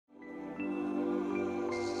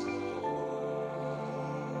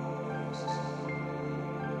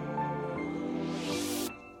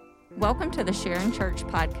Welcome to the Sharon Church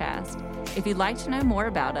podcast. If you'd like to know more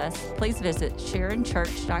about us, please visit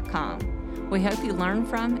sharonchurch.com. We hope you learn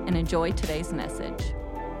from and enjoy today's message.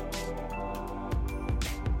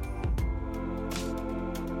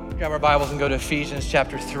 Grab our Bibles and go to Ephesians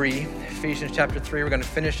chapter 3. Ephesians chapter 3, we're going to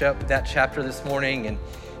finish up that chapter this morning. And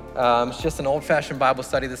it's just an old-fashioned Bible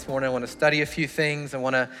study this morning. I want to study a few things. I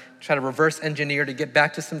want to try to reverse engineer to get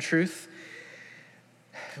back to some truth.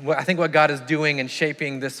 I think what God is doing and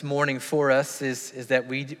shaping this morning for us is that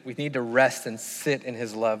we need to rest and sit in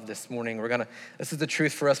his love this morning. This is the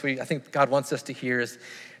truth for us. I think God wants us to hear is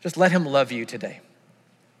just let him love you today.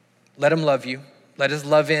 Let him love you. Let his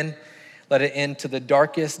love in. Let it into the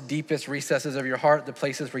darkest, deepest recesses of your heart, the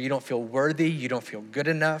places where you don't feel worthy, you don't feel good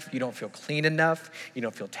enough, you don't feel clean enough, you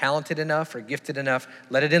don't feel talented enough or gifted enough.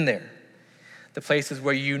 Let it in there. The places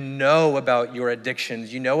where you know about your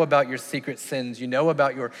addictions, you know about your secret sins, you know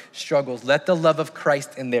about your struggles. Let the love of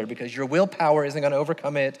Christ in there, because your willpower isn't going to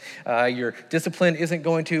overcome it. Your discipline isn't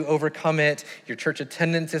going to overcome it. Your church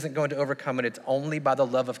attendance isn't going to overcome it. It's only by the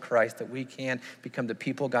love of Christ that we can become the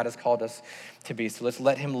people God has called us to be. So let's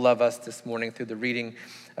let him love us this morning through the reading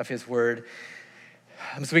of his word.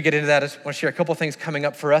 As we get into that, I just want to share a couple things coming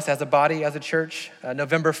up for us as a body, as a church.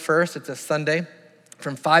 November 1st, it's a Sunday.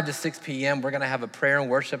 From 5 to 6 p.m., we're going to have a prayer and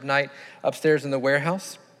worship night upstairs in the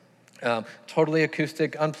warehouse. Totally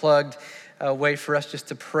acoustic, unplugged way for us just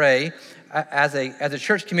to pray. As a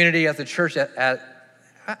church community, as a church as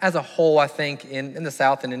a whole, I think, in the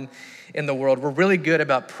South and in the world, we're really good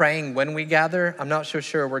about praying when we gather. I'm not so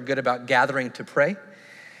sure we're good about gathering to pray.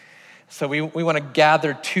 So we want to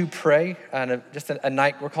gather to pray, and just a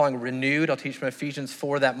night we're calling renewed. I'll teach from Ephesians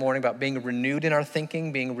 4 that morning about being renewed in our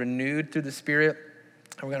thinking, being renewed through the Spirit.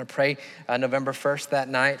 We're going to pray November 1st that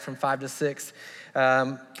night from 5 to 6.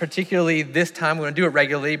 Particularly this time, we're going to do it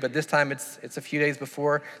regularly, but this time it's a few days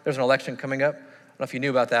before there's an election coming up. I don't know if you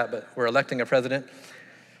knew about that, but we're electing a president.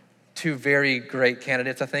 Two very great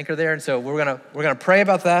candidates, I think, are there. And so we're going to pray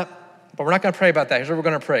about that, but we're not going to pray about that. Here's what we're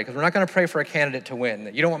going to pray, because we're not going to pray for a candidate to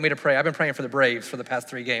win. You don't want me to pray. I've been praying for the Braves for the past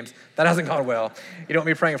 3 games. That hasn't gone well. You don't want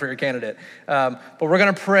me praying for your candidate. But we're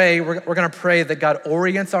going to pray. We're going to pray that God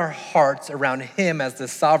orients our hearts around him as the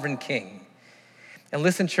sovereign king. And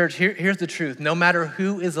listen, church, here's the truth. No matter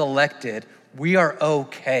who is elected, we are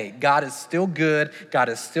okay. God is still good. God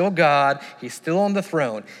is still God. He's still on the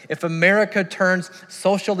throne. If America turns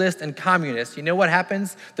socialist and communist, you know what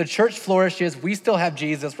happens? The church flourishes. We still have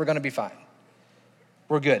Jesus. We're going to be fine.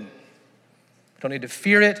 We're good. We don't need to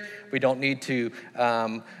fear it. We don't need to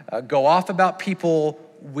go off about people.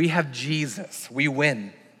 We have Jesus. We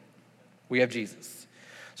win. We have Jesus.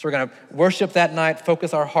 So we're going to worship that night,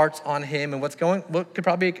 focus our hearts on him, and what could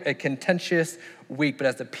probably be a contentious week, but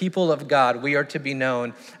as the people of God, we are to be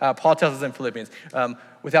known. Paul tells us in Philippians,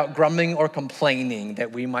 without grumbling or complaining,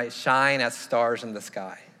 that we might shine as stars in the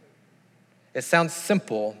sky. It sounds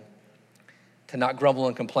simple to not grumble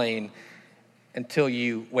and complain until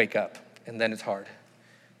you wake up, and then it's hard.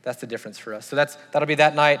 That's the difference for us. So that'll be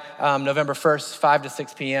that night, November 1st, 5 to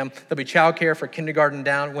 6 p.m. There'll be childcare for kindergarten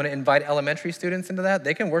down. We want to invite elementary students into that.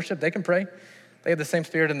 They can worship, they can pray. They have the same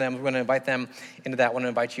spirit in them. We're going to invite them into that. I want to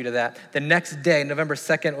invite you to that. The next day, November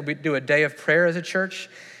 2nd, we'll do a day of prayer as a church.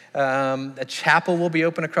 A chapel will be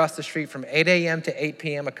open across the street from 8 a.m. to 8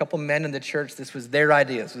 p.m. A couple men in the church, this was their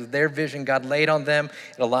idea. This was their vision. God laid on them.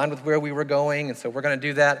 It aligned with where we were going, and so we're going to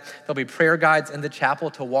do that. There'll be prayer guides in the chapel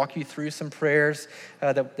to walk you through some prayers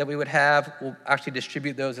that we would have. We'll actually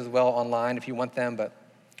distribute those as well online if you want them, but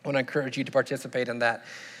I want to encourage you to participate in that.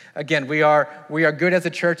 Again, we are good as a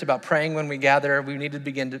church about praying when we gather. We need to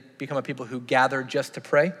begin to become a people who gather just to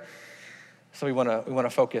pray. So we want to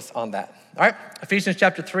focus on that. All right, Ephesians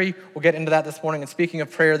chapter 3, we'll get into that this morning. And speaking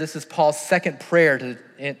of prayer, this is Paul's second prayer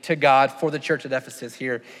to God for the church at Ephesus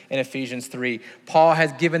here in Ephesians 3. Paul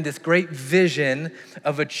has given this great vision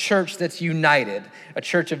of a church that's united, a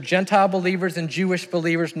church of Gentile believers and Jewish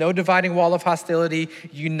believers, no dividing wall of hostility,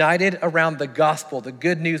 united around the gospel, the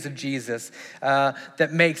good news of Jesus,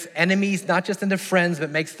 that makes enemies not just into friends, but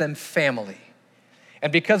makes them family.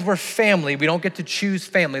 And because we're family, we don't get to choose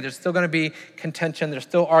family. There's still going to be contention. There's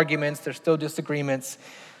still arguments. There's still disagreements.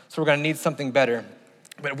 So we're going to need something better.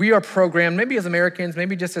 But we are programmed, maybe as Americans,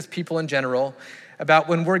 maybe just as people in general, about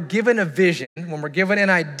when we're given a vision, when we're given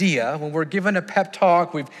an idea, when we're given a pep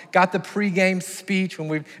talk, we've got the pregame speech, when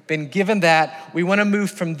we've been given that, we want to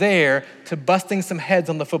move from there to busting some heads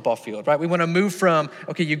on the football field, right? We want to move from,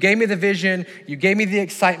 okay, you gave me the vision, you gave me the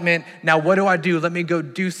excitement, now what do I do? Let me go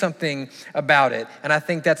do something about it. And I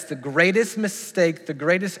think that's the greatest mistake, the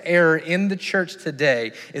greatest error in the church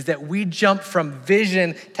today is that we jump from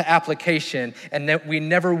vision to application and that we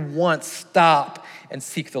never once stop and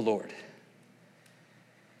seek the Lord.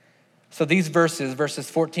 So these verses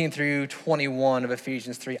 14 through 21 of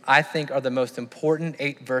Ephesians 3, I think are the most important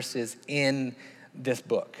 8 verses in this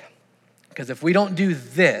book. Because if we don't do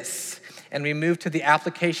this and we move to the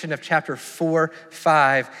application of chapter 4,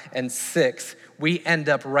 5, and 6, we end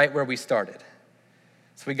up right where we started.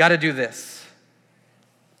 So we got to do this.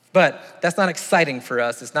 But that's not exciting for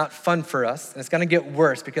us. It's not fun for us. And it's going to get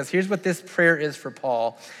worse because here's what this prayer is for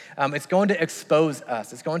Paul. It's going to expose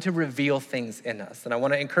us. It's going to reveal things in us. And I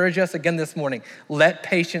want to encourage us again this morning. Let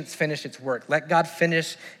patience finish its work. Let God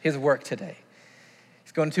finish his work today.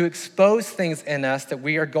 He's going to expose things in us that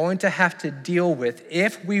we are going to have to deal with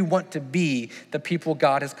if we want to be the people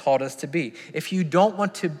God has called us to be. If you don't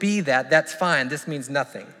want to be that, that's fine. This means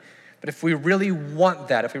nothing. But if we really want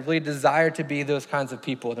that, if we really desire to be those kinds of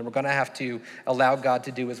people, then we're going to have to allow God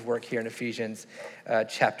to do his work here in Ephesians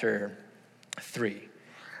chapter 3.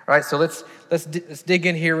 All right, so let's dig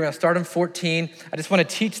in here. We're going to start in 14. I just want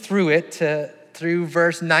to teach through it through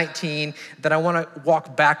verse 19. Then I want to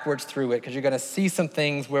walk backwards through it because you're going to see some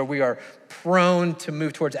things where we are prone to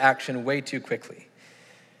move towards action way too quickly.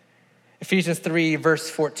 Ephesians 3, verse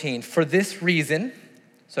 14. For this reason,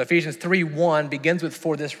 so Ephesians 3:1 begins with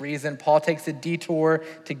for this reason. Paul takes a detour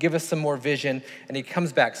to give us some more vision, and he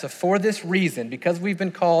comes back. So for this reason, because we've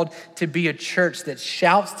been called to be a church that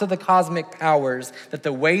shouts to the cosmic powers that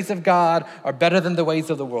the ways of God are better than the ways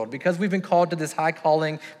of the world, because we've been called to this high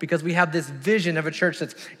calling, because we have this vision of a church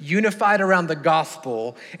that's unified around the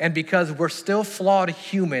gospel, and because we're still flawed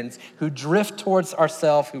humans who drift towards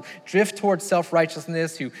ourselves, who drift towards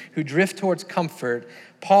self-righteousness, who drift towards comfort,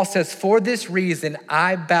 Paul says, for this reason,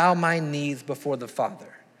 I bow my knees before the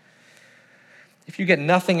Father. If you get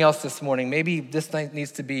nothing else this morning, maybe this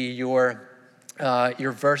needs to be your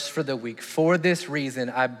verse for the week. For this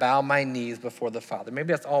reason, I bow my knees before the Father.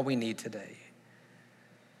 Maybe that's all we need today.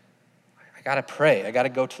 I got to pray. I got to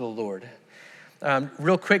go to the Lord.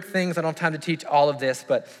 Real quick things. I don't have time to teach all of this,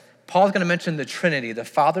 but Paul's going to mention the Trinity, the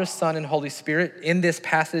Father, Son, and Holy Spirit in this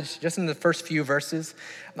passage, just in the first few verses.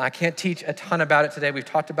 I can't teach a ton about it today. We've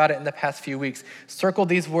talked about it in the past few weeks. Circle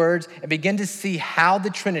these words and begin to see how the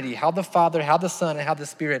Trinity, how the Father, how the Son, and how the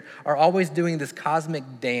Spirit are always doing this cosmic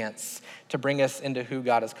dance to bring us into who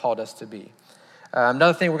God has called us to be.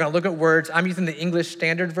 Another thing, we're going to look at words. I'm using the English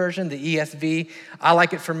Standard Version, the ESV. I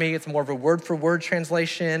like it for me. It's more of a word-for-word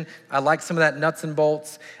translation. I like some of that nuts and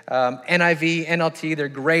bolts. NIV, NLT, they're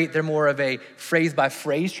great. They're more of a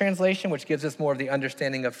phrase-by-phrase translation, which gives us more of the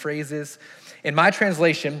understanding of phrases. In my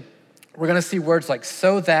translation, we're going to see words like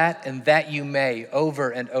so that and that you may over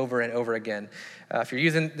and over and over again. If you're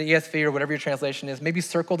using the ESV or whatever your translation is, maybe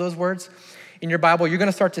circle those words. In your Bible, you're going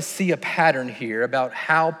to start to see a pattern here about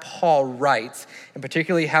how Paul writes, and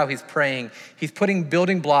particularly how he's praying. He's putting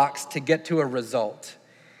building blocks to get to a result.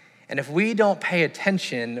 And if we don't pay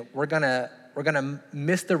attention, we're going to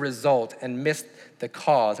miss the result and miss the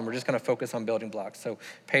cause, and we're just going to focus on building blocks. So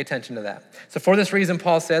pay attention to that. So for this reason,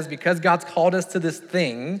 Paul says, because God's called us to this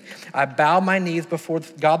thing, I bow my knees before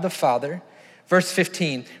God the Father. Verse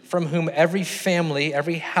 15, from whom every family,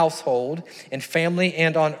 every household, and family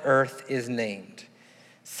and on earth is named.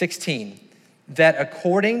 16, that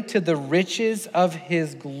according to the riches of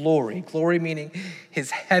his glory meaning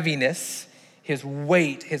his heaviness, his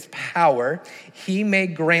weight, his power, he may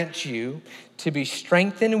grant you to be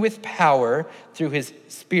strengthened with power through his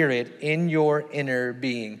Spirit in your inner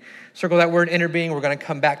being. Circle that word inner being. We're going to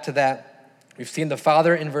come back to that. We've seen the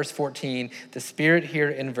Father in verse 14, the Spirit here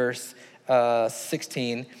in verse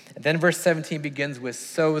 16. And then verse 17 begins with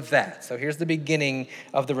so that. So here's the beginning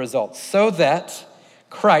of the result. So that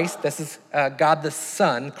Christ, this is God the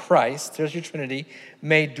Son, Christ, there's your Trinity,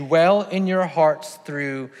 may dwell in your hearts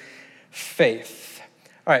through faith.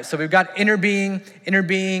 All right, so we've got inner being. Inner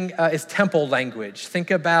being is temple language.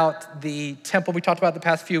 Think about the temple we talked about the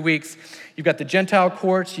past few weeks. You've got the Gentile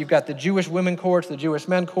courts, you've got the Jewish women courts, the Jewish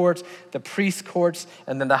men courts, the priest courts,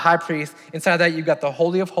 and then the high priest. Inside of that, you've got the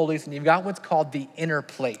Holy of Holies, and you've got what's called the inner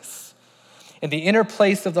place. And the inner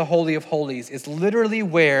place of the Holy of Holies is literally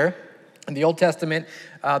where, in the Old Testament,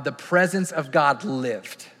 the presence of God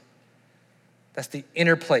lived. That's the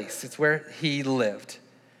inner place. It's where he lived.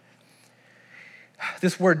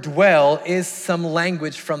 This word dwell is some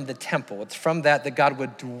language from the temple. It's from that God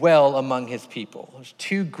would dwell among his people. There's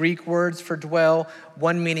two Greek words for dwell,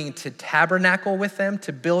 one meaning to tabernacle with them,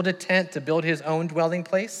 to build a tent, to build his own dwelling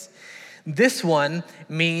place. This one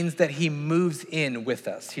means that he moves in with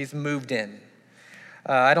us. He's moved in.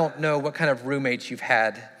 I don't know what kind of roommates you've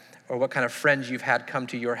had or what kind of friends you've had come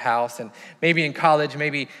to your house. And maybe in college,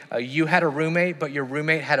 you had a roommate, but your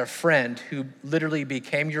roommate had a friend who literally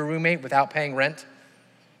became your roommate without paying rent.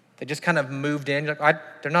 They just kind of moved in. You're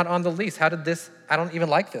like, they're not on the lease. How did this, I don't even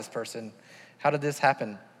like this person. How did this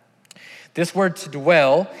happen? This word to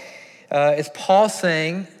dwell is Paul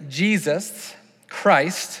saying Jesus,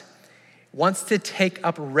 Christ, wants to take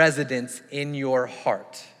up residence in your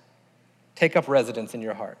heart. Take up residence in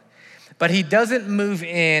your heart. But he doesn't move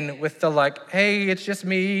in with the hey, it's just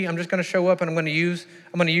me. I'm just gonna show up and I'm gonna use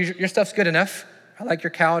your stuff's good enough. I like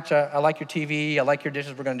your couch, I like your TV, I like your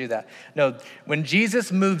dishes, we're gonna do that. No, when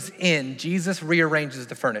Jesus moves in, Jesus rearranges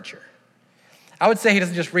the furniture. I would say he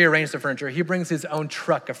doesn't just rearrange the furniture, he brings his own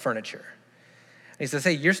truck of furniture. And he says,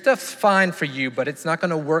 hey, your stuff's fine for you, but it's not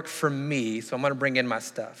gonna work for me, so I'm gonna bring in my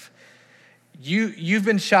stuff. You've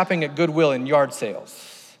been shopping at Goodwill in yard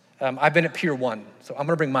sales. I've been at Pier 1, so I'm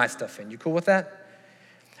gonna bring my stuff in. You cool with that?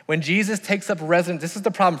 When Jesus takes up residence, this is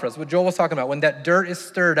the problem for us, what Joel was talking about, when that dirt is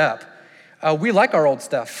stirred up, we like our old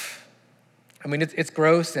stuff. I mean, it's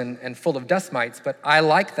gross and full of dust mites, but I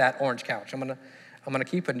like that orange couch. I'm gonna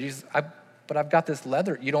keep it. And Jesus, but I've got this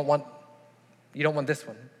leather. You don't want this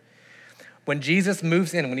one. When Jesus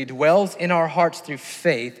moves in, when he dwells in our hearts through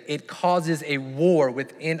faith, it causes a war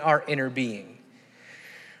within our inner being.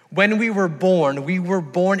 When we were born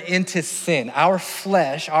into sin. Our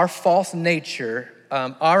flesh, our false nature,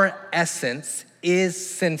 our essence is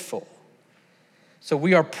sinful. So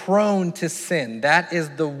we are prone to sin. That is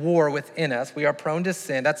the war within us. We are prone to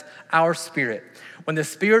sin. That's our spirit. When the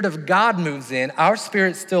Spirit of God moves in, our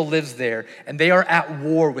spirit still lives there, and they are at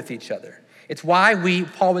war with each other. It's why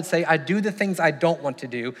Paul would say, I do the things I don't want to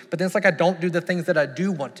do, but then it's like I don't do the things that I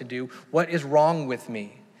do want to do. What is wrong with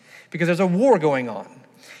me? Because there's a war going on.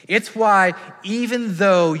 It's why even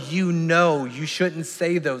though you know you shouldn't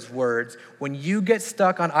say those words, when you get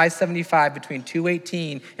stuck on I-75 between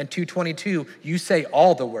 218 and 222, you say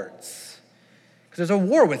all the words. Because there's a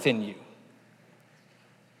war within you.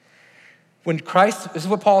 When Christ, this is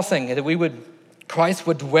what Paul's saying, that Christ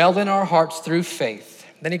would dwell in our hearts through faith.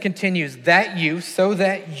 Then he continues, so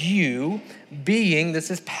that you being,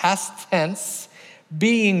 this is past tense,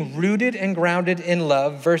 being rooted and grounded in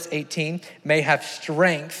love, verse 18, may have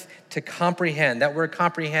strength to comprehend. That word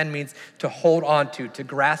comprehend means to hold on to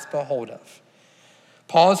grasp a hold of.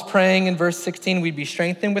 Paul is praying in verse 16, we'd be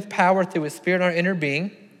strengthened with power through his Spirit in our inner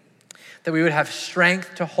being, that we would have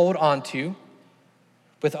strength to hold on to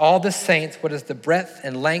with all the saints, what is the breadth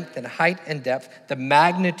and length and height and depth, the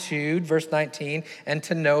magnitude, verse 19, and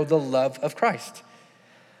to know the love of Christ.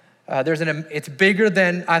 It's bigger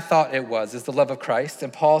than I thought it was, is the love of Christ.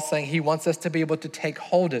 And Paul's saying he wants us to be able to take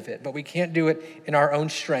hold of it, but we can't do it in our own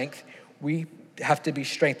strength. We have to be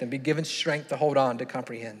strengthened, be given strength to hold on, to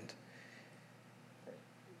comprehend.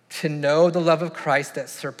 To know the love of Christ that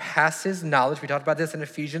surpasses knowledge. We talked about this in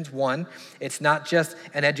Ephesians 1. It's not just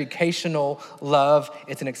an educational love,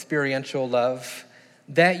 it's an experiential love.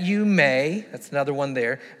 That you may, that's another one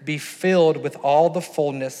there, be filled with all the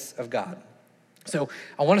fullness of God. So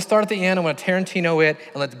I want to start at the end. I want to Tarantino it,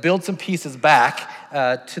 and let's build some pieces back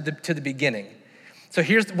to the beginning. So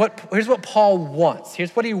here's what Paul wants.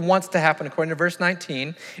 Here's what he wants to happen, according to verse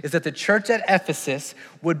 19, is that the church at Ephesus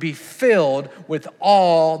would be filled with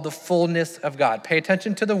all the fullness of God. Pay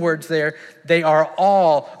attention to the words there. They are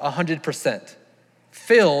all 100%.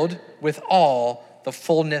 Filled with all the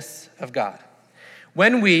fullness of God.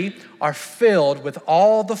 When we are filled with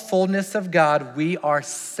all the fullness of God, we are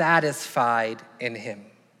satisfied in him.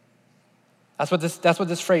 That's what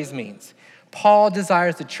this phrase means. Paul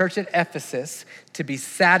desires the church at Ephesus to be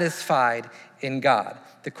satisfied in God.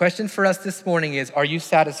 The question for us this morning is, are you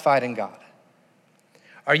satisfied in God?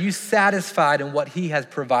 Are you satisfied in what he has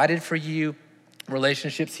provided for you,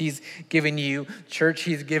 relationships he's given you, church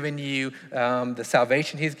he's given you, the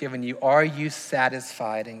salvation he's given you? Are you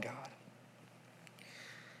satisfied in God?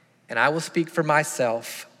 And I will speak for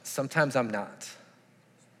myself, sometimes I'm not.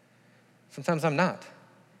 Sometimes I'm not,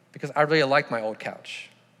 because I really like my old couch.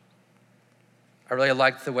 I really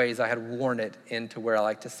like the ways I had worn it into where I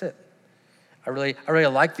like to sit. I really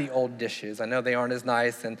like the old dishes. I know they aren't as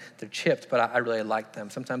nice and they're chipped, but I really like them.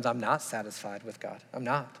 Sometimes I'm not satisfied with God. I'm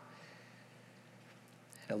not.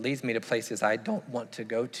 And it leads me to places I don't want to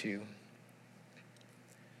go to.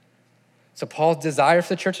 So Paul's desire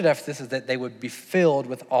for the church at Ephesus is that they would be filled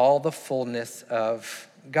with all the fullness of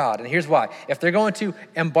God. And here's why. If they're going to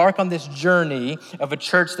embark on this journey of a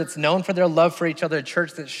church that's known for their love for each other, a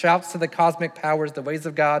church that shouts to the cosmic powers, the ways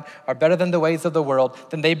of God are better than the ways of the world,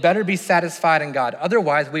 then they better be satisfied in God.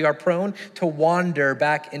 Otherwise, we are prone to wander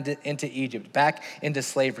back into Egypt, back into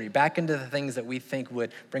slavery, back into the things that we think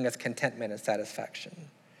would bring us contentment and satisfaction.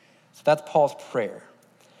 So that's Paul's prayer.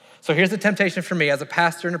 So here's the temptation for me as a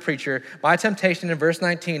pastor and a preacher. My temptation in verse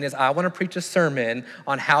 19 is I want to preach a sermon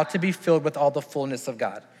on how to be filled with all the fullness of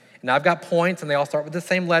God. And I've got points, and they all start with the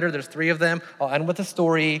same letter. There's 3 of them. I'll end with a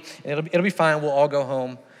story, and it'll be fine. We'll all go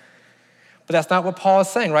home. But that's not what Paul is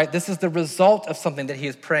saying, right? This is the result of something that he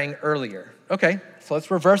is praying earlier. Okay, so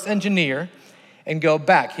let's reverse engineer and go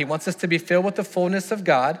back. He wants us to be filled with the fullness of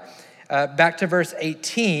God. Back to verse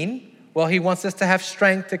 18. Well, he wants us to have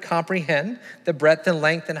strength to comprehend the breadth and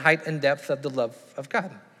length and height and depth of the love of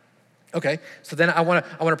God. Okay, so then I want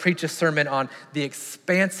to preach a sermon on the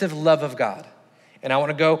expansive love of God. And I want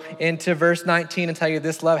to go into verse 19 and tell you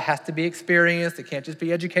this love has to be experienced. It can't just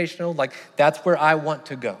be educational. Like, that's where I want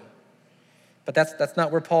to go. But that's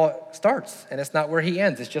not where Paul starts, and it's not where he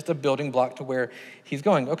ends. It's just a building block to where he's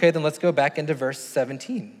going. Okay, then let's go back into verse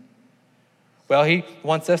 17. Well, he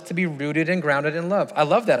wants us to be rooted and grounded in love. I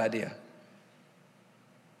love that idea.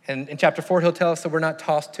 And in chapter 4, he'll tell us that we're not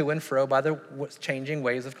tossed to and fro by the changing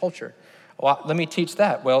ways of culture. Well, let me teach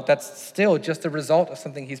that. Well, that's still just a result of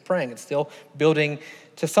something he's praying. It's still building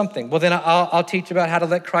to something. Well, then I'll teach about how to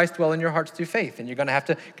let Christ dwell in your hearts through faith. And you're going to have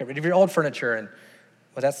to get rid of your old furniture. And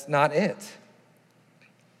well, that's not it.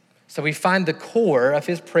 So we find the core of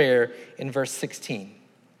his prayer in verse 16.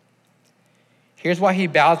 Here's why he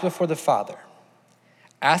bows before the Father,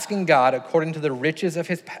 asking God, according to the riches of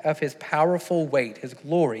his powerful weight, his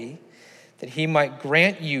glory, that he might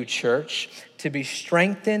grant you, church, to be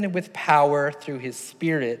strengthened with power through his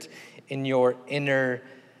Spirit in your inner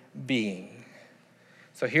being.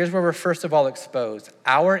 So here's where we're first of all exposed.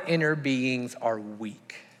 Our inner beings are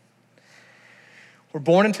weak. We're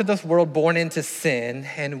born into this world, born into sin,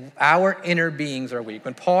 and our inner beings are weak.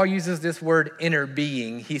 When Paul uses this word inner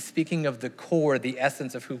being, he's speaking of the core, the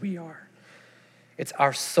essence of who we are. It's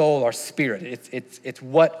our soul, our spirit. It's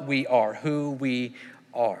what we are, who we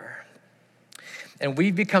are. And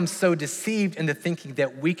we've become so deceived into thinking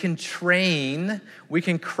that we can train, we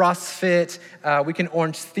can CrossFit, we can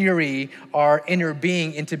Orange Theory our inner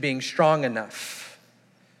being into being strong enough.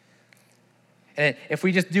 And if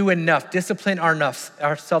we just do enough, discipline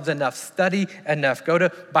ourselves enough, study enough, go to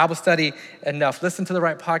Bible study enough, listen to the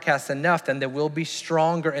right podcasts enough, then we'll be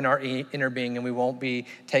stronger in our inner being and we won't be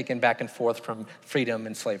taken back and forth from freedom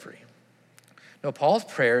and slavery. No, Paul's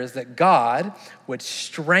prayer is that God would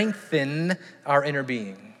strengthen our inner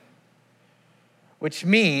being, which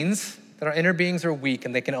means that our inner beings are weak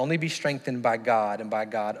and they can only be strengthened by God and by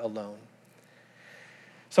God alone.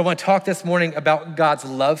 So I want to talk this morning about God's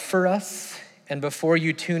love for us. And before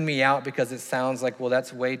you tune me out because it sounds like, well,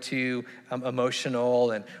 that's way too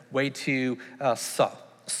emotional and way too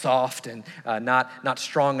soft and not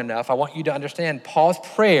strong enough, I want you to understand Paul's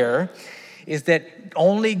prayer is that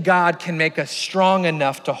only God can make us strong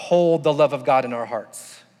enough to hold the love of God in our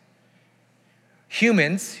hearts.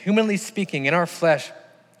 Humans, humanly speaking, in our flesh,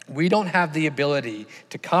 we don't have the ability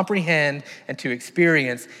to comprehend and to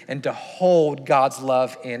experience and to hold God's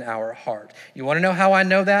love in our heart. You want to know how I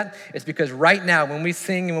know that? It's because right now when we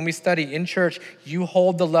sing and when we study in church, you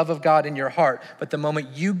hold the love of God in your heart. But the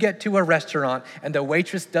moment you get to a restaurant and the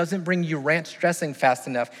waitress doesn't bring you ranch dressing fast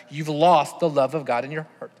enough, you've lost the love of God in your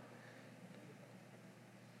heart.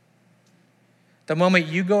 The moment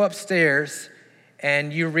you go upstairs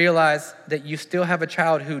and you realize that you still have a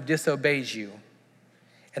child who disobeys you,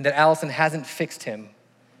 and that Allison hasn't fixed him,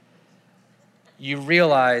 you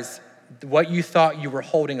realize what you thought you were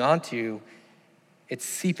holding on to, it's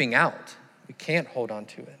seeping out. We can't hold on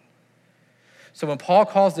to it. So when Paul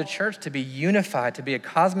calls the church to be unified, to be a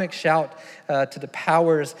cosmic shout to the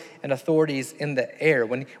powers and authorities in the air,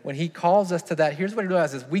 when he calls us to that, here's what he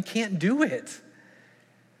realizes: we can't do it.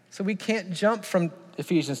 So we can't jump from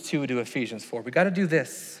Ephesians 2 to Ephesians 4. We got to do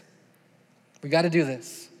this. We got to do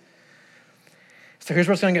this. So here's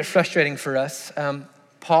where it's going to get frustrating for us.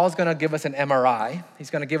 Paul's going to give us an MRI.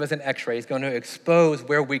 He's going to give us an X-ray. He's going to expose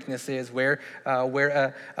where weakness is, where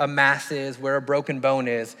a mass is, where a broken bone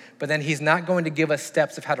is. But then he's not going to give us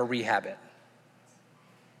steps of how to rehab it.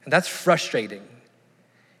 And that's frustrating.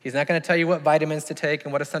 He's not going to tell you what vitamins to take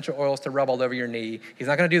and what essential oils to rub all over your knee. He's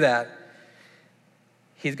not going to do that.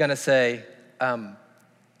 He's going to say, I'm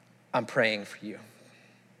praying for you.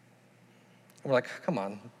 And we're like, come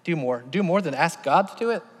on, do more. Do more than ask God to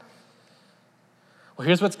do it. Well,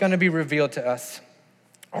 here's what's going to be revealed to us.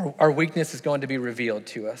 Our weakness is going to be revealed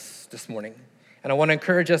to us this morning. And I want to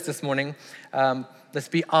encourage us this morning, let's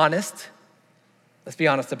be honest. Let's be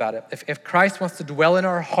honest about it. If Christ wants to dwell in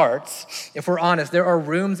our hearts, if we're honest, there are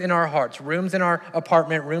rooms in our hearts, rooms in our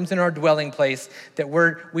apartment, rooms in our dwelling place that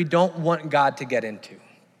we don't want God to get into.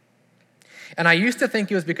 And I used to think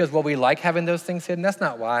it was because, well, we like having those things hidden. That's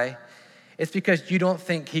not why. It's because you don't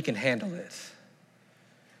think he can handle it.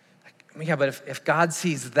 Yeah, but if God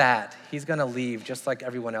sees that, he's going to leave just like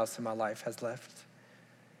everyone else in my life has left.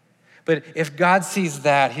 But if God sees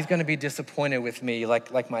that, he's going to be disappointed with me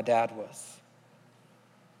like my dad was.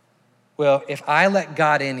 Well, if I let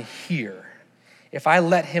God in here, if I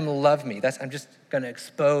let him love me, I'm just going to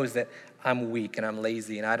expose that I'm weak and I'm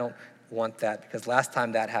lazy, and I don't want that, because last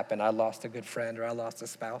time that happened, I lost a good friend, or I lost a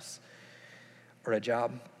spouse or a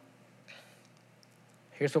job.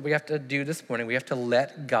 Here's what we have to do this morning. We have to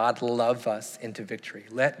let God love us into victory.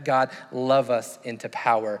 Let God love us into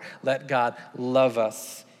power. Let God love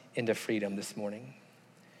us into freedom this morning.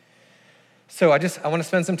 So I want to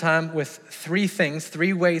spend some time with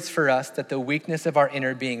three ways for us that the weakness of our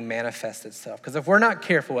inner being manifests itself. Because if we're not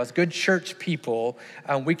careful, as good church people,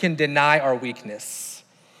 we can deny our weakness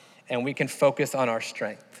and we can focus on our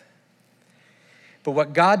strength. But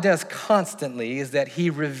what God does constantly is that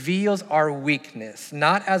he reveals our weakness,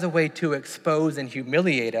 not as a way to expose and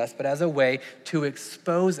humiliate us, but as a way to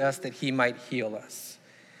expose us that he might heal us.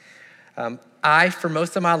 I, for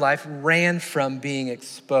most of my life, ran from being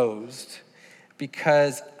exposed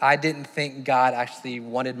because I didn't think God actually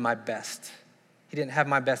wanted my best. He didn't have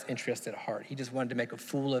my best interest at heart. He just wanted to make a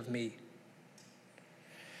fool of me.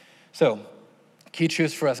 So, key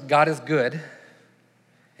truths for us: God is good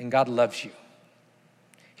and God loves you.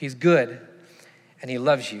 He's good and he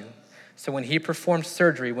loves you. So when he performs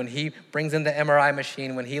surgery, when he brings in the MRI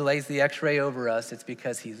machine, when he lays the x-ray over us, it's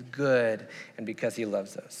because he's good and because he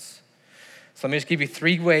loves us. So let me just give you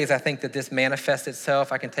 3 ways I think that this manifests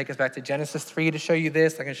itself. I can take us back to Genesis 3 to show you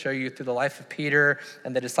this. I can show you through the life of Peter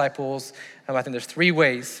and the disciples. I think there's 3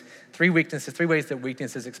 ways that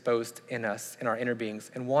weakness is exposed in us, in our inner beings.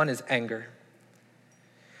 And one is anger.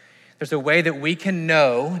 There's a way that we can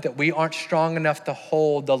know that we aren't strong enough to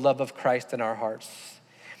hold the love of Christ in our hearts.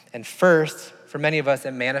 And first, for many of us,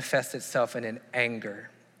 it manifests itself in an anger.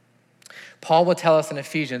 Paul will tell us in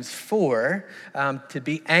Ephesians 4 to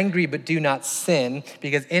be angry but do not sin,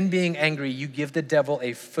 because in being angry, you give the devil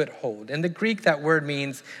a foothold. In the Greek, that word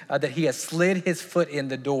means that he has slid his foot in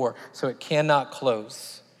the door so it cannot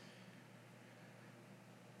close.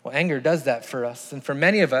 Well, anger does that for us. And for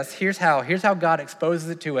many of us, here's how God exposes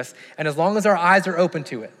it to us. And as long as our eyes are open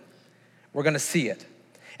to it, we're going to see it.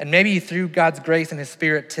 And maybe through God's grace and his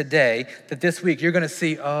Spirit today, that this week you're going to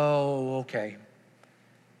see, oh, okay.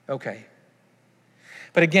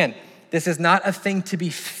 But again, this is not a thing to be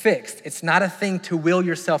fixed. It's not a thing to will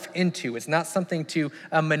yourself into. It's not something to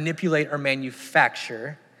manipulate or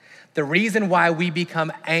manufacture. The reason why we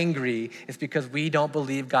become angry is because we don't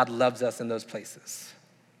believe God loves us in those places.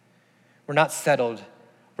 We're not settled.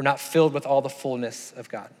 We're not filled with all the fullness of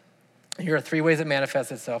God. Here are 3 ways it manifests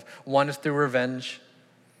itself. One is through revenge.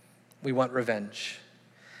 We want revenge.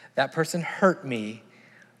 That person hurt me.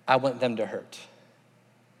 I want them to hurt.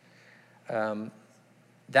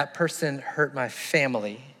 That person hurt my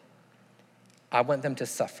family. I want them to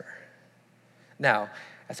suffer. Now,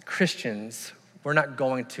 as Christians, we're not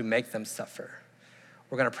going to make them suffer.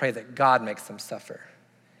 We're going to pray that God makes them suffer.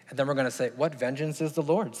 And then we're going to say, what vengeance is the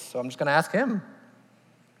Lord's? So I'm just going to ask him.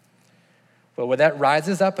 Well, when that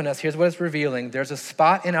rises up in us, here's what it's revealing. There's a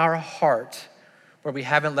spot in our heart where we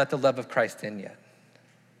haven't let the love of Christ in yet.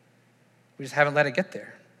 We just haven't let it get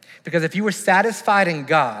there. Because if you were satisfied in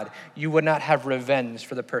God, you would not have revenge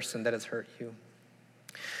for the person that has hurt you.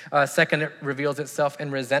 Second, it reveals itself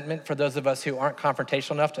in resentment. For those of us who aren't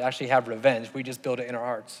confrontational enough to actually have revenge, we just build it in our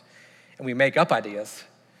hearts. And we make up ideas,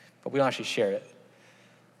 but we don't actually share it.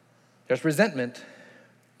 There's resentment.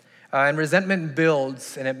 And resentment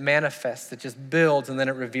builds and it manifests. It just builds and then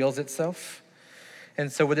it reveals itself.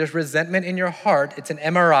 And so when there's resentment in your heart, it's an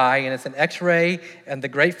MRI and it's an x-ray, and the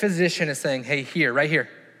great physician is saying, hey, right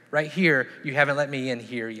here, you haven't let me in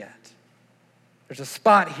here yet. There's a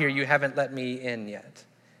spot here you haven't let me in yet.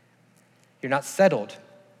 You're not settled.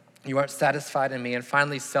 You aren't satisfied in me. And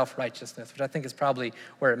finally, self-righteousness, which I think is probably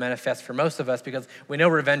where it manifests for most of us, because we know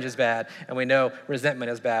revenge is bad and we know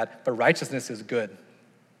resentment is bad, but righteousness is good.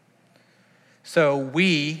 So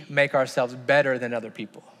we make ourselves better than other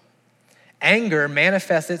people. Anger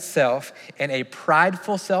manifests itself in a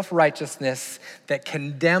prideful self-righteousness that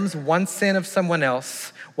condemns one sin of someone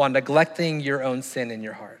else while neglecting your own sin in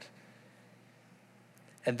your heart.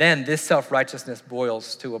 And then this self-righteousness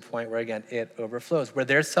boils to a point where, again, it overflows. Where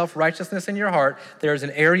there's self-righteousness in your heart, there's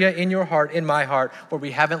an area in your heart, in my heart, where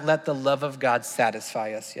we haven't let the love of God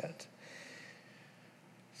satisfy us yet.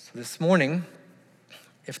 So this morning,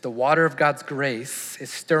 if the water of God's grace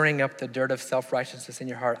is stirring up the dirt of self-righteousness in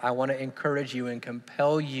your heart, I want to encourage you and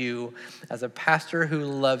compel you as a pastor who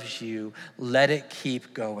loves you, let it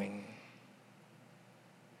keep going.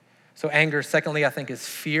 So anger, secondly, I think, is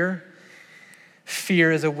fear.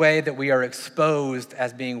 Fear is a way that we are exposed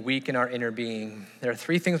as being weak in our inner being. There are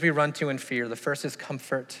three things we run to in fear. The first is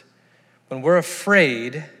comfort. When we're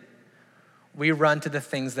afraid, we run to the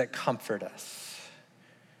things that comfort us.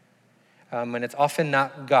 And it's often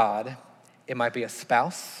not God. It might be a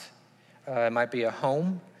spouse. It might be a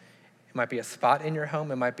home. It might be a spot in your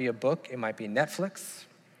home. It might be a book. It might be Netflix.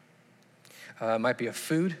 It might be a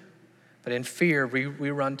food. But in fear, we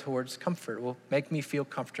run towards comfort. Well, make me feel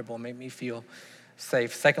comfortable, make me feel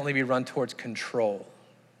safe. Secondly, we run towards control.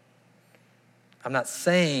 I'm not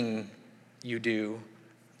saying you do,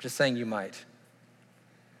 I'm just saying you might.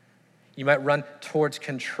 You might run towards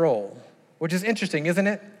control, which is interesting, isn't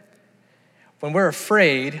it? When we're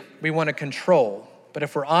afraid, we want to control. But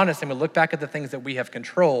if we're honest and we look back at the things that we have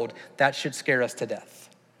controlled, that should scare us to death.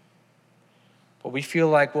 But we feel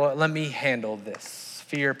like, well, let me handle this.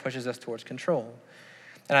 Fear pushes us towards control.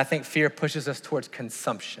 And I think fear pushes us towards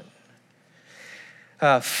consumption.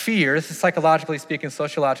 Fear, this is psychologically speaking,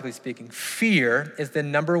 sociologically speaking, fear is the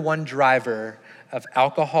number one driver of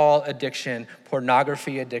alcohol addiction,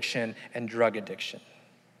 pornography addiction, and drug addiction.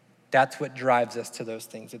 That's what drives us to those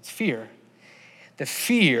things. It's fear. The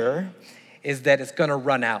fear is that it's gonna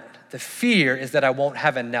run out. The fear is that I won't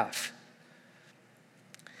have enough.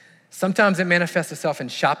 Sometimes it manifests itself in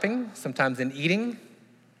shopping, sometimes in eating.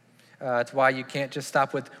 It's why you can't just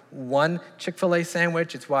stop with one Chick-fil-A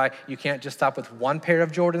sandwich. It's why you can't just stop with one pair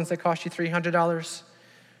of Jordans that cost you $300.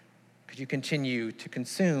 Because you continue to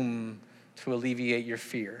consume to alleviate your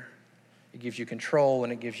fear. It gives you control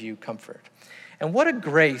and it gives you comfort. And what a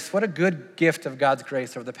grace, what a good gift of God's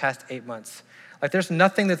grace over the past 8 months. Like there's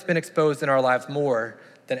nothing that's been exposed in our lives more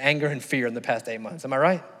than anger and fear in the past 8 months. Am I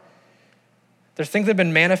right? There's things that have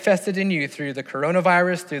been manifested in you through the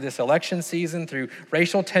coronavirus, through this election season, through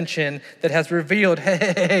racial tension that has revealed,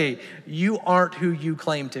 hey, you aren't who you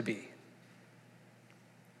claim to be.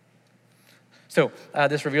 So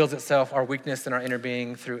this reveals itself, our weakness in our inner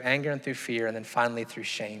being, through anger and through fear, and then finally through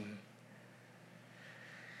shame.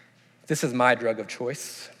 This is my drug of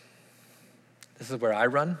choice. This is where I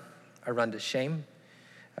run. I run to shame.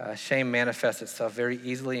 Shame manifests itself very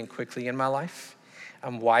easily and quickly in my life.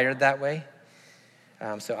 I'm wired that way.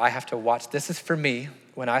 So I have to watch. This is for me.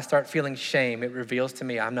 When I start feeling shame, it reveals to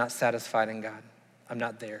me I'm not satisfied in God. I'm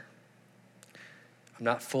not there. I'm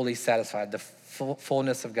not fully satisfied. The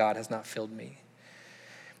fullness of God has not filled me.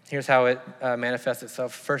 Here's how it manifests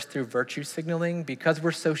itself. First, through virtue signaling. Because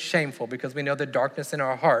we're so shameful, because we know the darkness in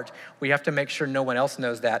our heart, we have to make sure no one else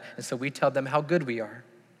knows that. And so we tell them how good we are.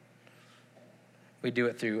 We do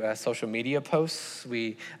it through social media posts.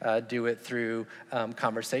 We do it through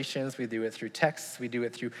conversations. We do it through texts. We do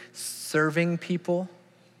it through serving people.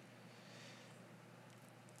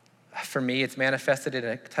 For me, it's manifested in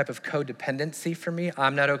a type of codependency for me.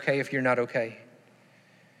 I'm not okay if you're not okay.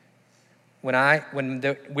 When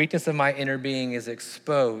the weakness of my inner being is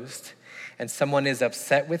exposed and someone is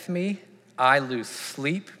upset with me, I lose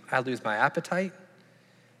sleep. I lose my appetite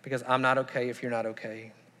because I'm not okay if you're not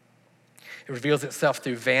okay. It reveals itself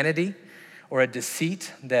through vanity or a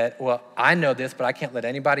deceit that, well, I know this, but I can't let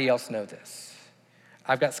anybody else know this.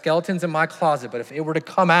 I've got skeletons in my closet, but if it were to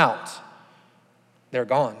come out, they're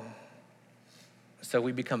gone. So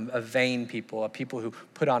we become a vain people, a people who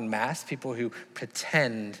put on masks, people who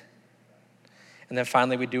pretend. And then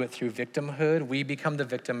finally, we do it through victimhood. We become the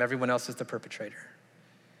victim, everyone else is the perpetrator.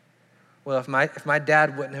 Well, if my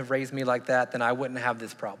dad wouldn't have raised me like that, then I wouldn't have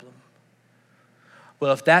this problem.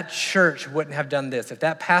 Well, if that church wouldn't have done this, if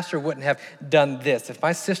that pastor wouldn't have done this, if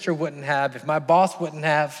my sister wouldn't have, if my boss wouldn't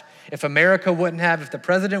have, if America wouldn't have, if the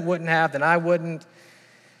president wouldn't have, then I wouldn't.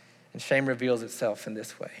 And shame reveals itself in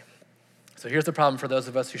this way. So here's the problem for those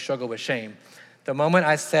of us who struggle with shame. The moment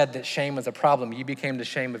I said that shame was a problem, you became the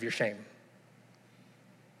shame of your shame.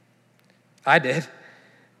 I did.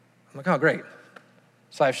 I'm like, oh, great.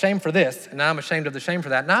 So I have shame for this, and now I'm ashamed of the shame for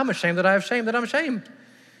that. Now I'm ashamed that I have shame that I'm ashamed.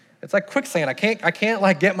 It's like quicksand. I can't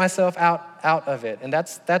like get myself out of it. And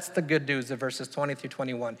that's the good news of verses 20 through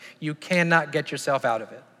 21. You cannot get yourself out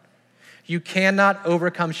of it. You cannot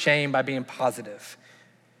overcome shame by being positive.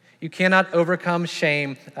 You cannot overcome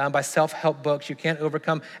shame by self-help books. You can't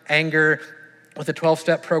overcome anger with a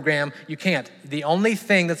 12-step program. You can't. The only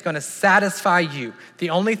thing that's going to satisfy you, the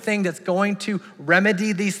only thing that's going to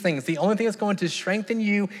remedy these things, the only thing that's going to strengthen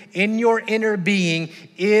you in your inner being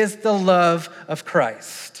is the love of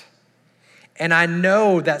Christ. And I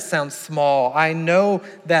know that sounds small. I know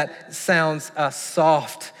that sounds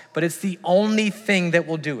soft, but it's the only thing that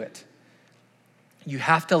will do it. You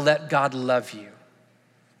have to let God love you.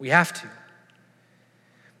 We have to.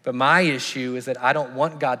 But my issue is that I don't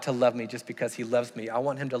want God to love me just because he loves me. I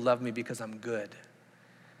want him to love me because I'm good.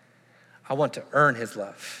 I want to earn his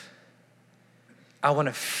love. I want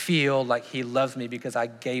to feel like he loves me because I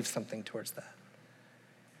gave something towards that.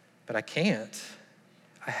 But I can't.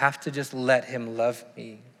 I have to just let him love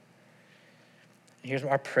me. Here's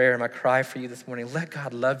my prayer, my cry for you this morning. Let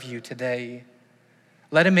God love you today.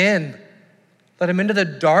 Let him in. Let him into the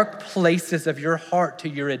dark places of your heart, to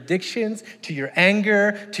your addictions, to your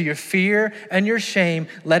anger, to your fear and your shame.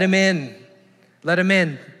 Let him in. Let him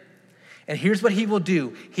in. And here's what he will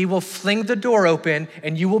do. He will fling the door open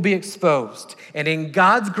and you will be exposed. And in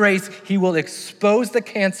God's grace, he will expose the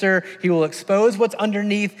cancer. He will expose what's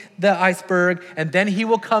underneath the iceberg. And then he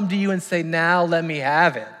will come to you and say, now let me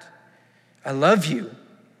have it. I love you.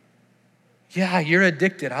 Yeah, you're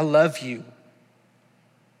addicted. I love you.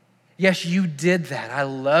 Yes, you did that. I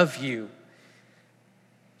love you.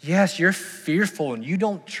 Yes, you're fearful and you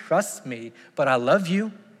don't trust me, but I love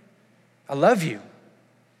you. I love you.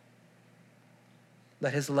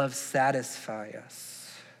 Let his love satisfy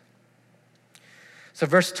us. So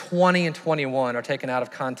verse 20 and 21 are taken out of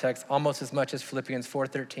context almost as much as Philippians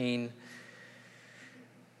 4:13.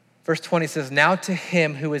 Verse 20 says, now to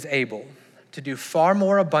him who is able to do far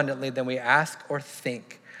more abundantly than we ask or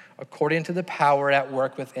think, according to the power at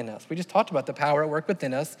work within us. We just talked about the power at work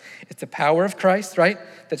within us. It's the power of Christ, right?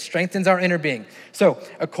 That strengthens our inner being. So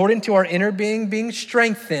according to our inner being being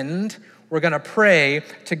strengthened, we're gonna pray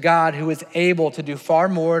to God who is able to do far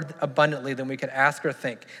more abundantly than we could ask or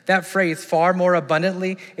think. That phrase, far more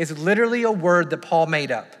abundantly, is literally a word that Paul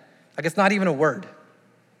made up. Like it's not even a word.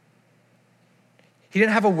 He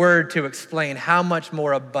didn't have a word to explain how much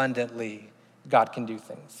more abundantly God can do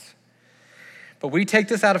things. But we take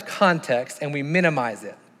this out of context and we minimize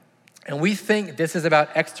it. And we think this is about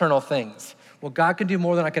external things. Well, God can do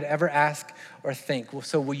more than I could ever ask or think. Well,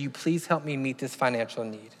 so will you please help me meet this financial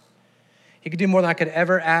need? He could do more than I could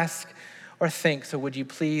ever ask or think. So would you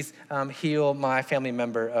please heal my family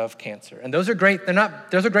member of cancer? And those are great.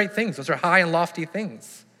 Those are great things. Those are high and lofty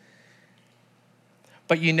things.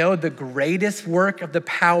 But you know, the greatest work of the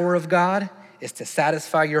power of God is to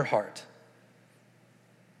satisfy your heart.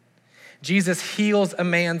 Jesus heals a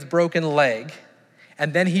man's broken leg,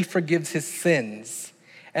 and then he forgives his sins.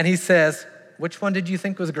 And he says, which one did you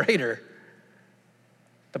think was greater?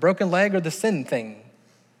 The broken leg or the sin thing?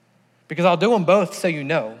 Because I'll do them both so you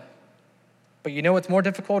know. But you know what's more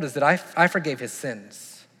difficult is that I forgave his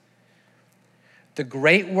sins. The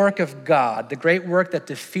great work of God, the great work that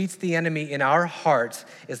defeats the enemy in our hearts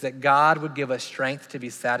is that God would give us strength to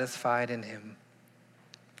be satisfied in him.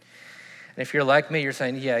 And if you're like me, you're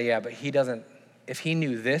saying, yeah, but he doesn't, if he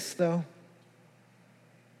knew this though?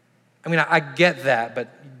 I mean, I get that,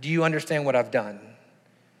 but do you understand what I've done?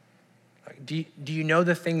 Do you know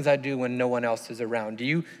the things I do when no one else is around? Do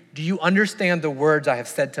you understand the words I have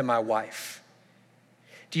said to my wife?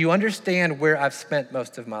 Do you understand where I've spent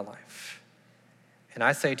most of my life? And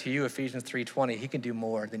I say to you, Ephesians 3:20, he can do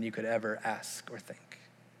more than you could ever ask or think.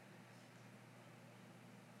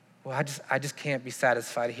 Well, I just can't be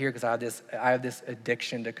satisfied here because I have this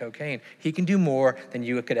addiction to cocaine. He can do more than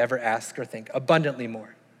you could ever ask or think, abundantly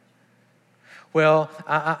more. Well,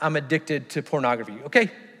 I'm addicted to pornography.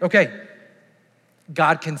 Okay.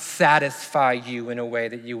 God can satisfy you in a way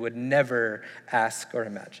that you would never ask or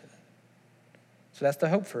imagine. So that's the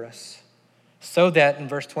hope for us. So that, in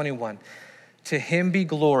verse 21, to him be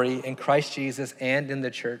glory in Christ Jesus and in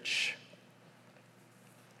the church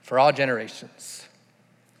for all generations,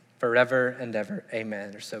 forever and ever.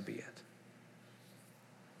 Amen, or so be it.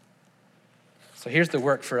 So here's the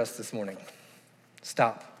work for us this morning.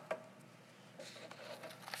 Stop.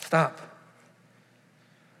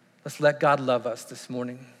 Let's let God love us this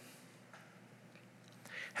morning.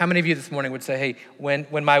 How many of you this morning would say, hey,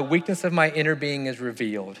 when my weakness of my inner being is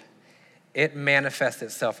revealed, it manifests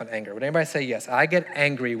itself in anger? Would anybody say yes? I get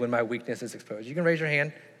angry when my weakness is exposed. You can raise your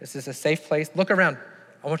hand. This is a safe place. Look around.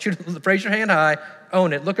 I want you to raise your hand high,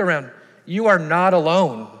 own it, look around. You are not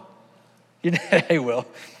alone. Hey, Will.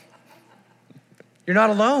 You're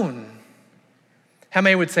not alone. How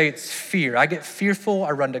many would say it's fear? I get fearful,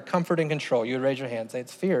 I run to comfort and control. You would raise your hand, say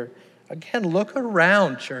it's fear. Again, look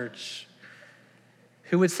around, church.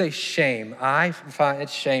 Who would say shame? I find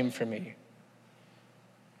it's shame for me.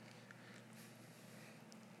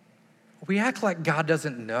 We act like God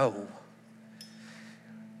doesn't know.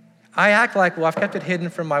 I act like, well, I've kept it hidden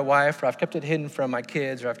from my wife, or I've kept it hidden from my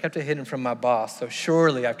kids, or I've kept it hidden from my boss, so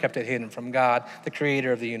surely I've kept it hidden from God, the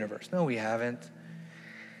creator of the universe. No, we haven't.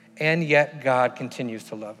 And yet God continues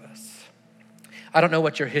to love us. I don't know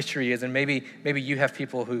what your history is, and maybe you have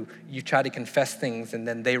people who you try to confess things and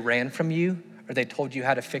then they ran from you, or they told you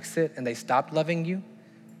how to fix it and they stopped loving you.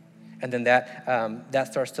 And then that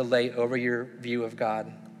starts to lay over your view of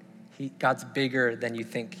God. God's bigger than you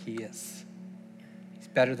think he is. He's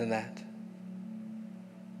better than that.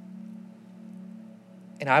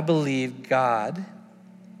 And I believe God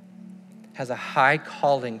has a high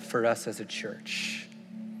calling for us as a church.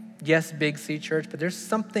 Yes, Big C Church, but there's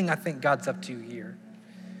something I think God's up to here.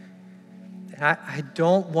 And I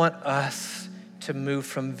don't want us to move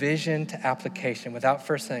from vision to application without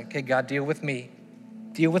first saying, okay, God, deal with me.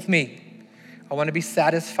 Deal with me. I want to be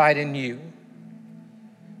satisfied in you.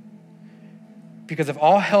 Because if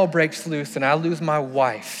all hell breaks loose and I lose my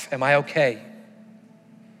wife, am I okay?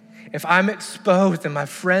 If I'm exposed and my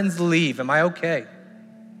friends leave, am I okay?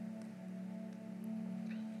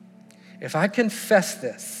 If I confess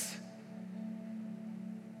this,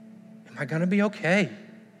 am I gonna be okay?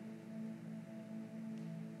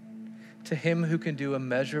 To him who can do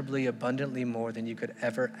immeasurably abundantly more than you could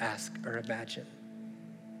ever ask or imagine.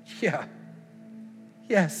 Yeah,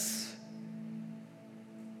 yes.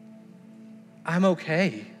 I'm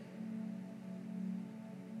okay.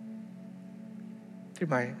 Through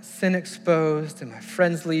my sin exposed and my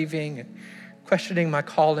friends leaving and questioning my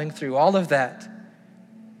calling, through all of that,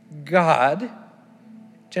 God,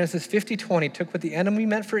 Genesis 50:20, took what the enemy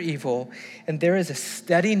meant for evil, and there is a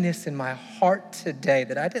steadiness in my heart today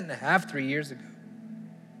that I didn't have 3 years ago.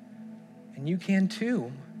 And you can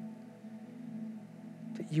too.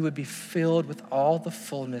 That you would be filled with all the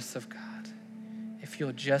fullness of God. If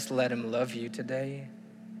you'll just let him love you today.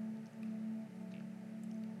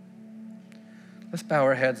 Let's bow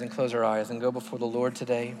our heads and close our eyes and go before the Lord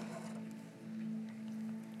today.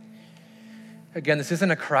 Again, this isn't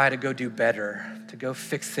a cry to go do better, to go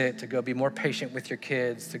fix it, to go be more patient with your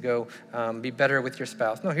kids, to go be better with your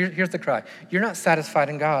spouse. No, here's the cry. You're not satisfied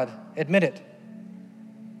in God. Admit it.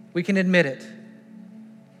 We can admit it.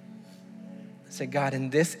 Say, God, in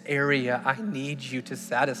this area, I need you to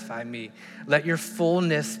satisfy me. Let your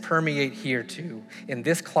fullness permeate here too. In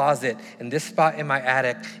this closet, in this spot in my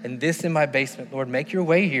attic, in this in my basement. Lord, make your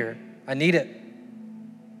way here. I need it.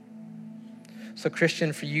 So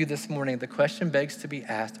Christian, for you this morning, the question begs to be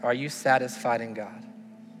asked, are you satisfied in God?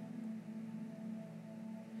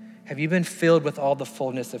 Have you been filled with all the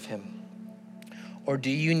fullness of him? Or do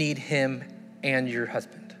you need him and your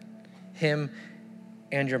husband? Him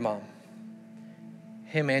and your mom?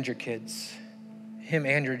 Him and your kids, him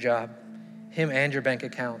and your job, him and your bank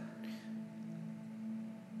account?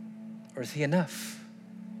 Or is he enough?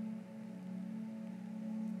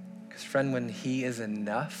 Because friend, when he is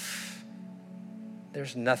enough,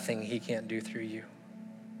 there's nothing he can't do through you.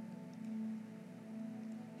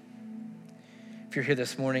 If you're here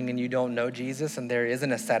this morning and you don't know Jesus and there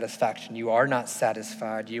isn't a satisfaction, you are not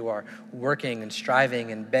satisfied, you are working and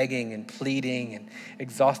striving and begging and pleading and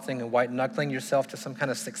exhausting and white-knuckling yourself to some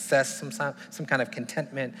kind of success, some kind of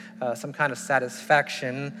contentment, some kind of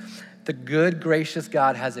satisfaction, the good, gracious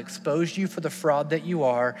God has exposed you for the fraud that you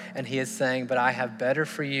are, and he is saying, but I have better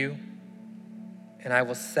for you, and I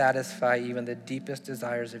will satisfy even the deepest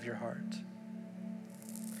desires of your heart.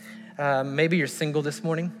 Maybe you're single this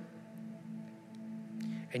morning,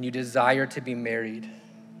 and you desire to be married.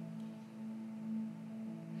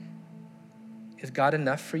 Is God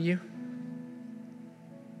enough for you?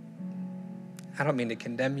 I don't mean to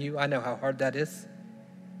condemn you. I know how hard that is.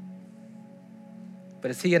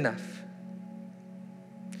 But is he enough?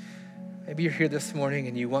 Maybe you're here this morning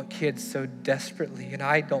and you want kids so desperately, and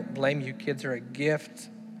I don't blame you. Kids are a gift.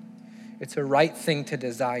 It's a right thing to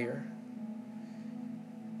desire.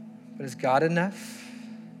 But is God enough?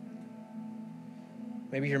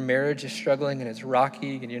 Maybe your marriage is struggling and it's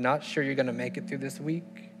rocky and you're not sure you're going to make it through this week.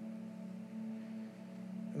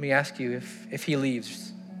 Let me ask you, if he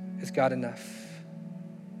leaves, is God enough?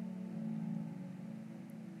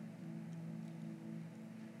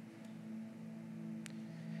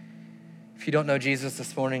 If you don't know Jesus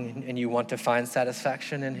this morning and you want to find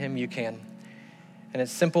satisfaction in him, you can. And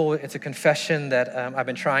it's simple. It's a confession that I've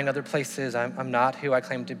been trying other places. I'm not who I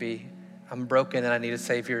claim to be. I'm broken and I need a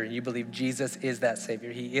Savior, and you believe Jesus is that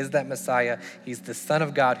Savior. He is that Messiah. He's the Son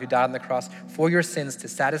of God who died on the cross for your sins to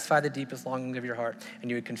satisfy the deepest longing of your heart, and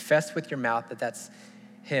you would confess with your mouth that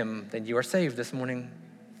him, then you are saved this morning.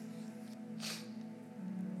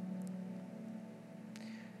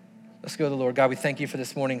 Let's go to the Lord. God, we thank you for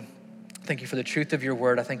this morning. Thank you for the truth of your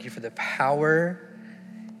word. I thank you for the power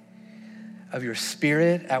of your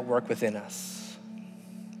Spirit at work within us.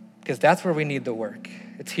 Because that's where we need the work.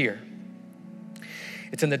 It's here.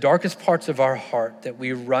 It's in the darkest parts of our heart that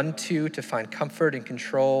we run to find comfort and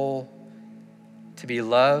control, to be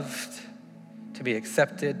loved, to be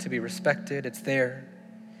accepted, to be respected. It's there.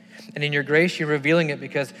 And in your grace, you're revealing it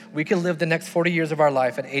because we could live the next 40 years of our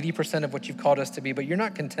life at 80% of what you've called us to be, but you're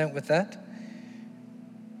not content with that.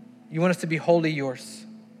 You want us to be wholly yours.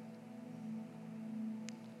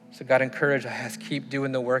 So God, encourage, I ask, keep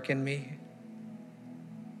doing the work in me.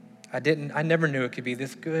 I never knew it could be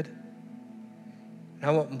this good. And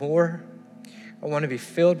I want more. I want to be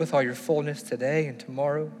filled with all your fullness today and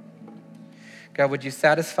tomorrow. God, would you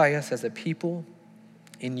satisfy us as a people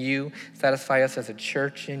in you, satisfy us as a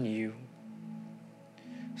church in you,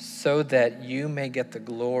 so that you may get the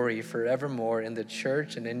glory forevermore in the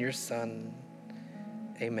church and in your Son.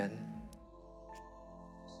 Amen.